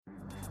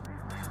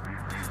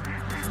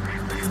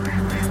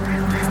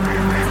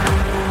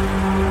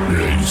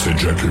Ladies and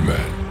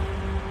gentlemen,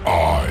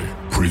 I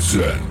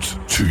present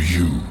to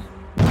you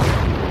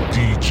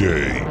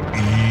DJ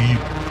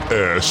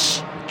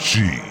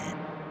ESG.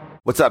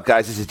 What's up,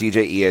 guys? This is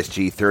DJ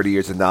ESG, 30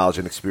 years of knowledge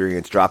and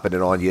experience dropping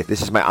it on you.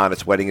 This is my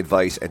honest wedding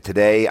advice, and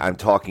today I'm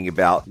talking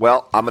about,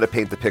 well, I'm going to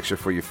paint the picture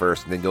for you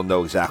first, and then you'll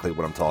know exactly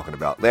what I'm talking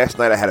about. Last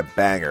night I had a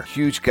banger.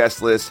 Huge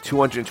guest list,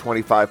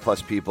 225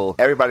 plus people,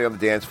 everybody on the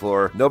dance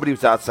floor, nobody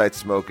was outside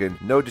smoking,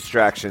 no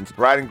distractions,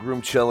 bride and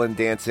groom chilling,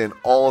 dancing,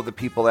 all of the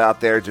people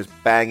out there just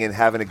banging,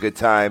 having a good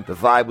time. The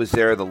vibe was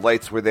there, the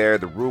lights were there,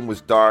 the room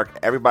was dark,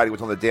 everybody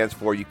was on the dance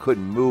floor, you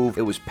couldn't move,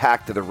 it was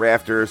packed to the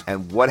rafters,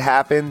 and what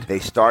happened? They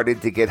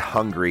started to get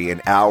hungry an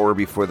hour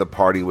before the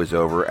party was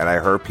over, and I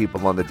heard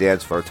people on the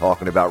dance floor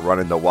talking about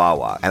running the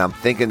Wawa. And I'm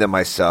thinking to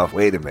myself,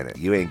 wait a minute,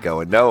 you ain't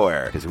going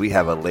nowhere, because we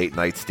have a late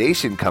night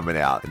station coming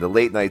out. And the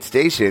late night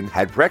station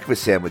had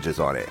breakfast sandwiches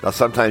on it. Now,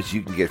 sometimes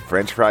you can get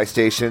French fry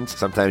stations,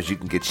 sometimes you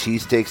can get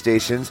cheesesteak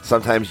stations,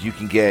 sometimes you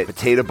can get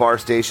potato bar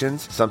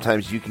stations,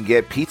 sometimes you can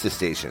get pizza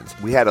stations.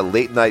 We had a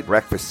late night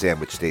breakfast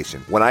sandwich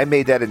station. When I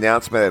made that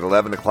announcement at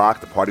 11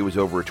 o'clock, the party was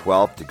over at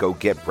 12, to go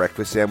get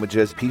breakfast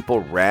sandwiches, people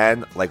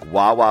ran like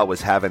Wawa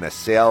was having a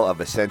sale of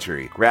the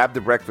century. Grabbed the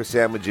breakfast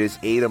sandwiches,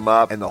 ate them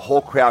up, and the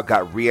whole crowd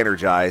got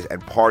re-energized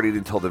and partied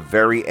until the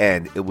very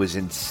end. It was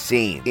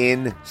insane.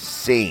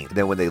 Insane. And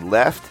then when they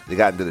left, they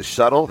got into the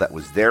shuttle that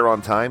was there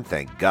on time,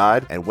 thank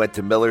God, and went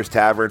to Miller's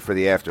Tavern for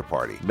the after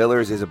party.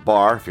 Miller's is a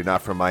bar if you're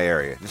not from my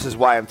area. This is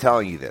why I'm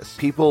telling you this.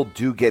 People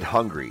do get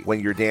hungry when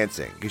you're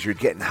dancing because you're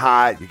getting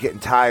hot, you're getting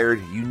tired,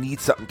 you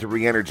need something to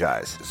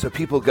re-energize. So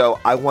people go,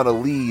 I want to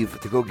leave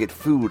to go get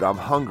food, I'm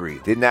hungry.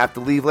 Didn't have to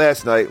leave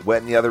last night,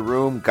 went in the other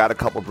room, got a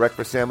couple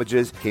breakfast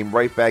sandwiches, came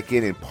right back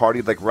in and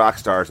partied like rock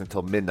stars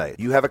until midnight.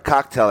 You have a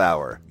cocktail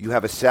hour, you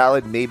have a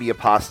salad, maybe a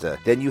pasta,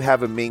 then you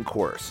have a main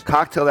course.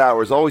 Cocktail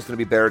hour is always going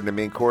to be better than the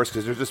main course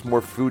because there's just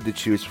more food to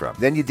choose from.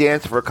 Then you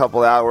dance for a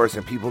couple hours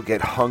and people get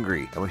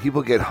hungry. And when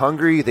people get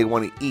hungry, they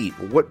want to eat.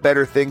 Well, what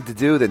better thing to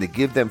do than to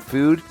give them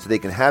food so they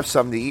can have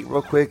something to eat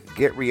real quick,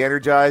 get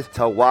re-energized,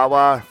 tell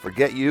Wawa,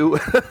 forget you.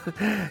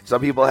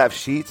 Some people have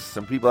Sheets,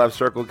 some people have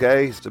Circle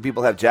K, some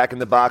people have Jack in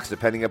the Box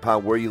depending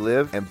upon where you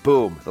live, and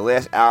boom, the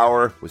last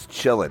hour was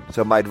chilling.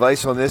 So my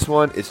advice on this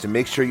one is to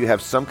make sure you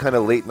have some kind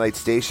of late night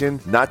station,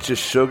 not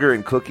just sugar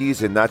and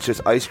cookies and not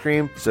just ice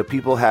cream, so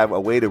people have a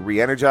way to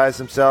re-energize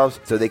themselves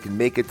so they can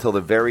make it till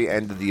the very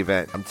end of the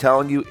event. I'm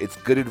telling you, it's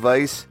good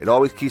advice. It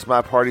always keeps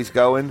my parties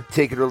going.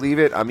 Take it or leave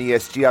it. I'm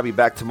ESG. I'll be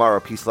back tomorrow.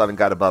 Peace, love, and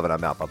God above it.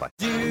 I'm out. Bye-bye.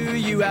 Do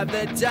you have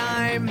the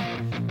time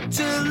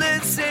to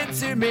listen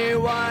to me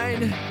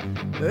whine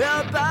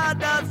about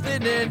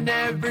nothing and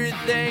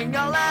everything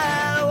all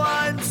at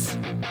once?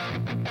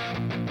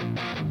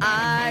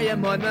 I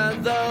am one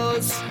of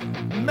those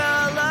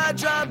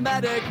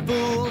melodramatic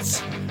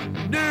fools,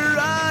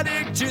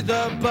 neurotic to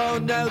the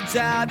bone, no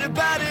doubt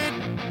about it.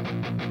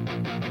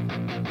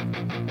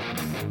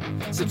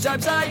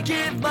 Sometimes I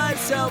give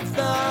myself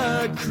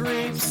the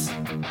creeps.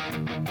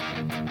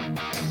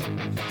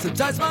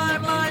 Sometimes my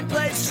mind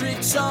plays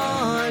tricks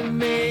on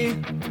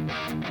me.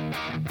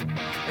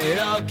 It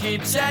all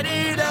keeps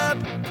adding up.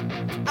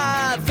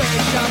 I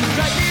think I'm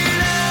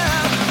cracking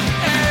up.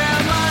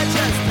 Am I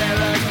just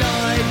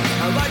paranoid?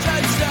 Am I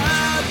just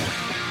up?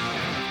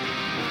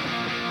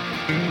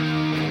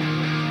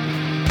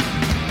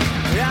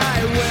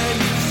 I went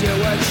to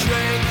a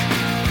shrink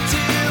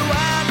to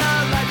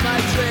analyze my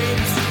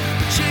dreams.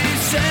 She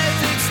says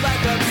it's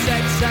like a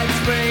sex that's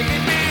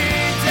bringing me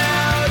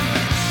down.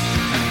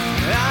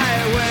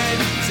 I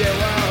went to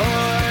a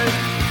whore.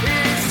 He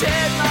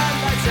said my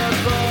life's a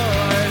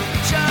bore.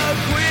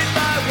 Choke with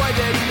my white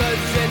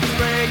cause it's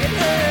bringing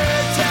her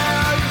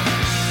down.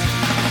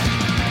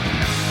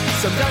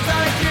 Sometimes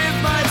I give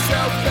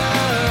myself the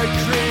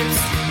creeps.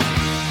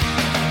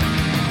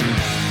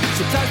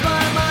 Sometimes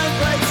my mind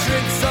plays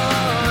tricks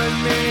on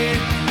me.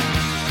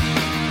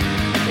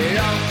 It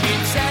all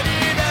keeps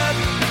adding up.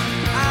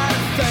 I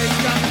think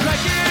I'm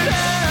cracking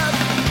up.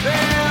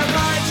 Am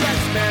I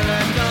just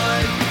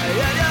paranoid?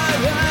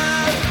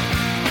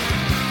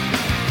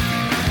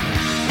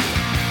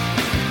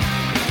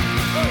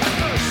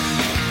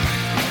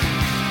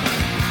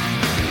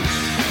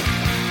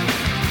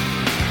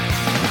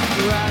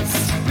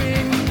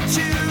 Grasping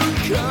to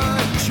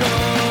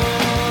control,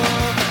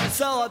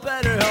 so I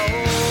better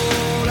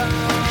hold on.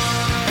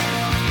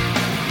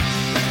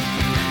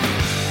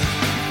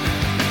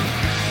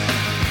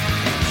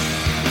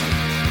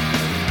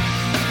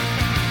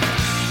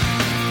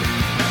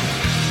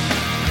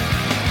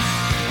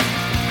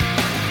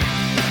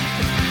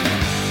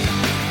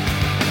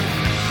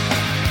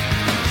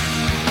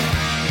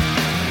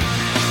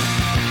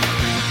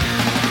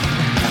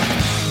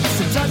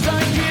 Sometimes I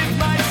give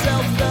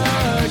myself the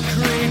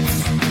creeps.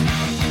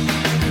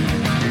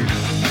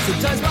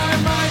 Sometimes my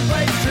mind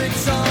plays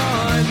tricks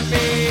on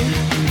me.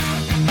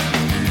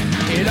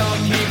 It all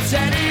keeps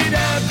ending.